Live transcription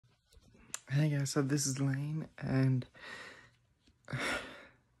Hey guys, so this is Lane, and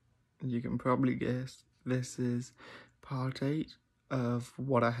you can probably guess this is part 8 of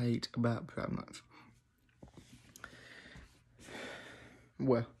what I hate about prom nights.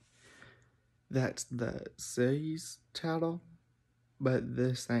 Well, that's the series title, but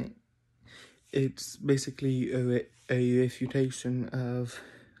this ain't. It's basically a refutation of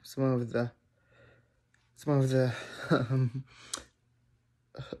some of the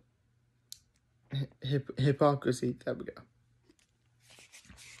hypocrisy. There we go.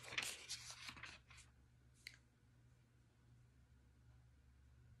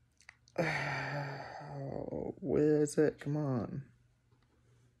 Where is it? Come on.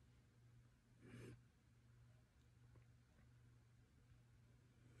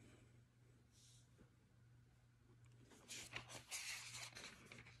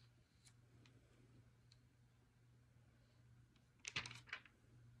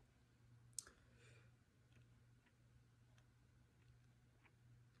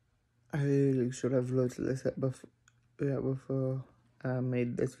 I really should have looked at this before I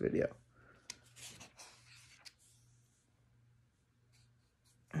made this video.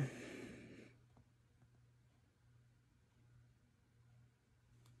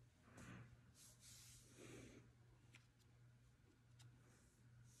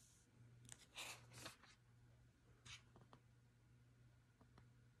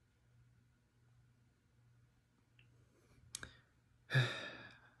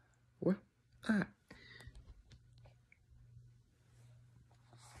 What? Ah.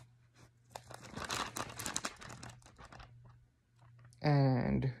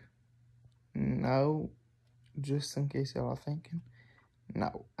 And no, just in case y'all are thinking,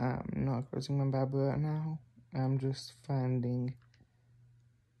 no, I'm not closing my Bible right now. I'm just finding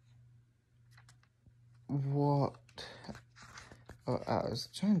what I was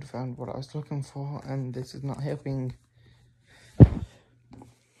trying to find what I was looking for, and this is not helping.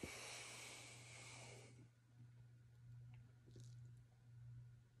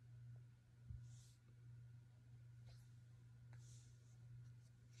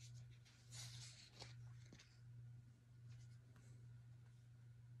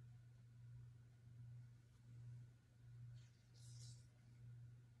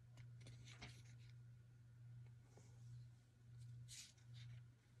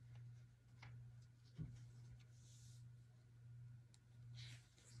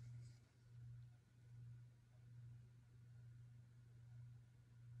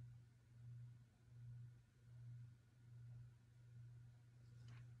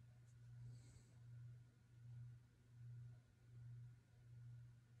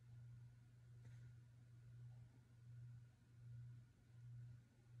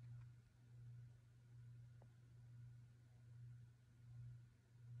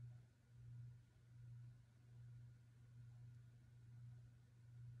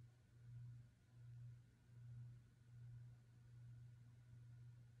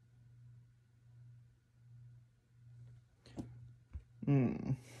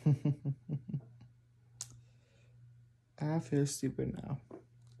 I feel stupid now.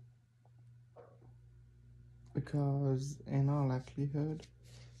 Because in all likelihood,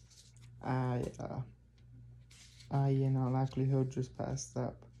 I in all likelihood just passed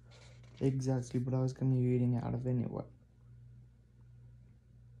up exactly what I was going to be reading out of anyway.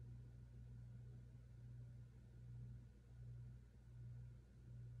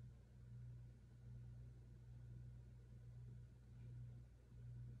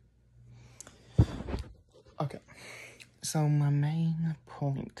 Okay, so my main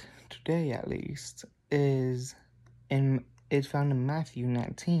point today, at least, is it's found in Matthew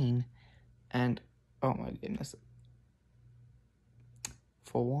 19, and oh my goodness.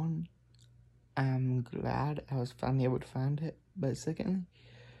 For one, I'm glad I was finally able to find it, but secondly,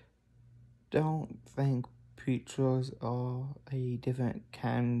 don't think preachers are a different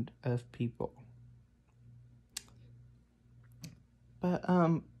kind of people. But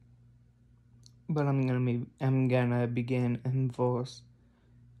I'm gonna begin in verse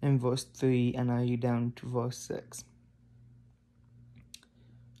 3 and I read down to verse 6.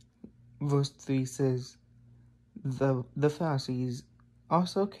 Verse 3 says, The Pharisees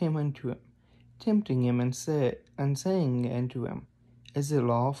also came unto him, tempting him, and saying unto him, Is it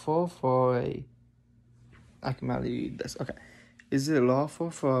lawful for a... I can barely read this. Okay. Is it lawful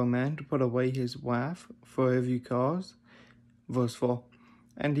for a man to put away his wife for every cause? Verse 4.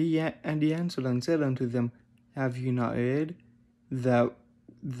 And he answered and said unto them, Have you not read that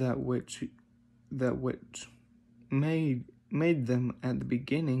which made them at the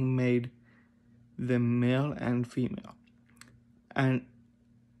beginning, made them male and female, and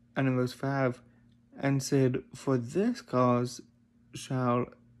And in verse 5, and said, for this cause shall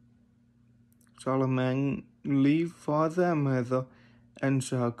a man leave father and mother, and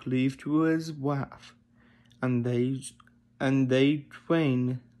shall cleave to his wife, and they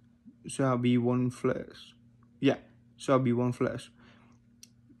twain shall be one flesh. Shall be one flesh.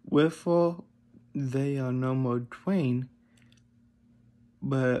 Wherefore they are no more twain,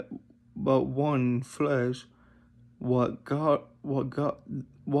 but one flesh. What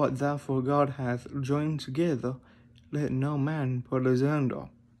therefore God hath joined together, let no man put asunder.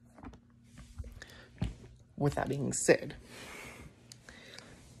 With that being said,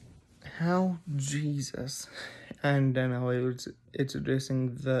 how Jesus, and now it's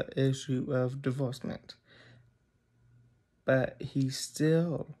addressing the issue of divorcement, but he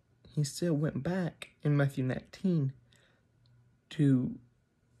still went back in Matthew 19 to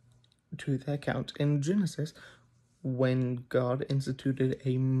the account in Genesis when God instituted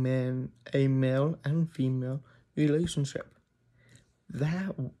a male and female relationship.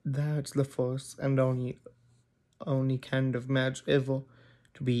 That's the first and only kind of marriage ever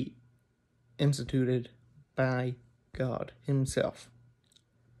to be instituted by God himself.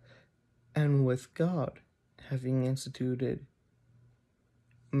 And with God having instituted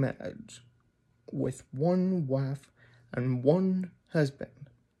marriage with one wife and one husband,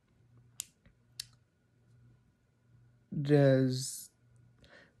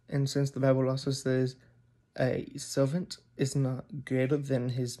 and since the Bible also says a servant is not greater than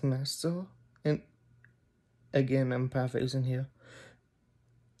his master, and again I'm paraphrasing here,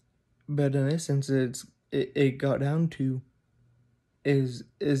 but in essence it got down to, is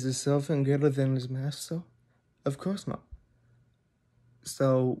a servant greater than his master? Of course not.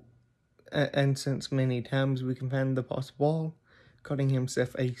 So, and since many times we can find the Apostle Paul calling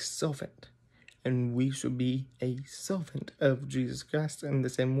himself a servant, and we should be a servant of Jesus Christ in the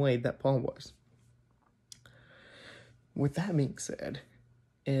same way that Paul was. With that being said,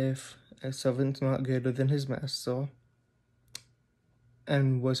 if a servant's not greater than his master,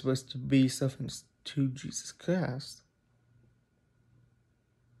 and we're supposed to be servants to Jesus Christ,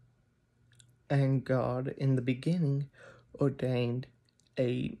 and God in the beginning ordained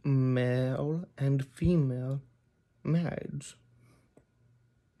a male and female marriage,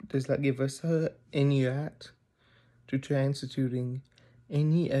 does that give us any right to try instituting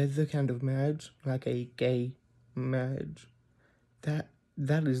any other kind of marriage, like a gay marriage? That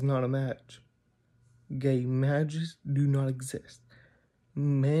is not a marriage. Gay marriages do not exist.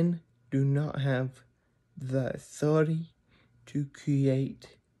 Men do not have the authority to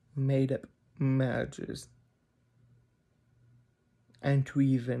create made-up marriages, and to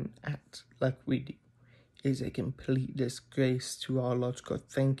even act like we do is a complete disgrace to our logical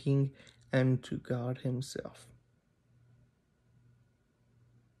thinking and to God himself.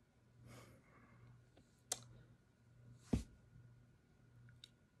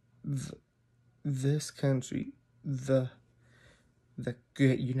 This country, the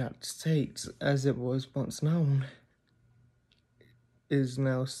great United States, as it was once known, is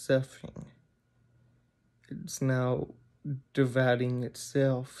now suffering. It's now dividing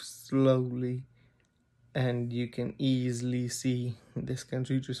itself slowly, and you can easily see this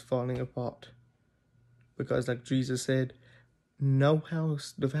country just falling apart. Because like Jesus said, no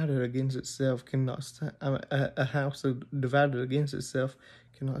house divided against itself cannot stand. A house divided against itself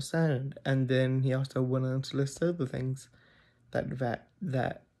cannot stand. And then he also went on to list other things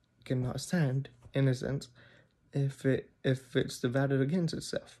that cannot stand, in a sense, if it's divided against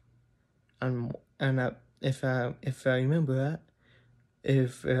itself. And if I remember that,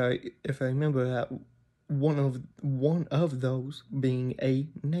 if I remember that, one of those being a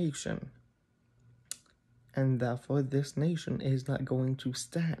nation, and therefore this nation is not going to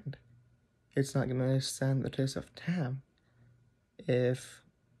stand. It's not going to stand the test of time if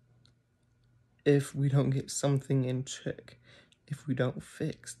we don't get something in check, if we don't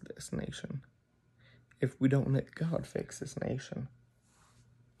fix this nation, if we don't let God fix this nation.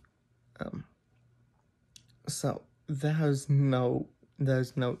 So there's no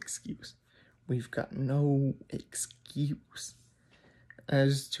excuse. We've got no excuse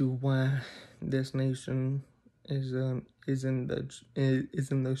as to why this nation is in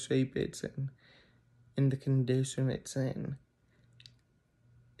the shape it's in the condition it's in.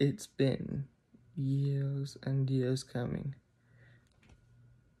 It's been years and years coming.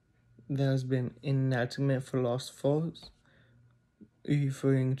 There's been enlightenment philosophers,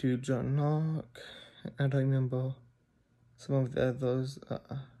 referring to John Locke, I don't remember some of the others,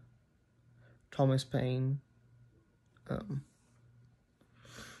 Thomas Paine,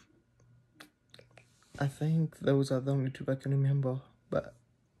 I think those are the only two I can remember, but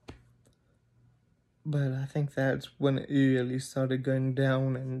But I think that's when it really started going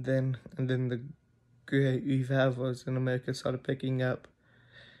down, and then the great revivals in America started picking up,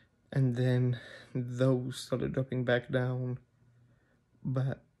 and then those started dropping back down.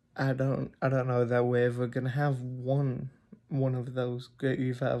 But I don't know that we're ever gonna have one of those great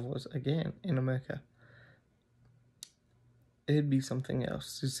revivals again in America. It'd be something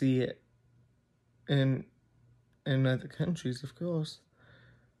else to see it in other countries, of course,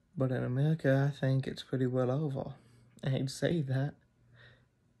 but in America, I think it's pretty well over. I hate to say that.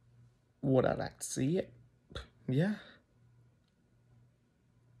 Would I like to see it? Yeah.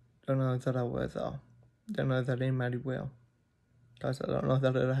 Don't know that I would, though. Don't know that anybody will, because I don't know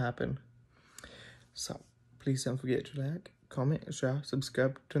that it'll happen. So, please don't forget to like, comment, share,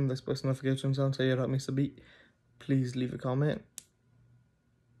 subscribe, turn those post notifications on so you don't miss a beat. Please leave a comment.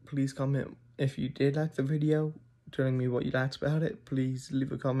 Please comment if you did like the video, telling me what you liked about it. Please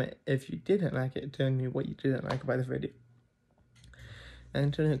leave a comment if you didn't like it, telling me what you didn't like about the video. And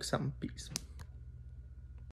until next time, peace.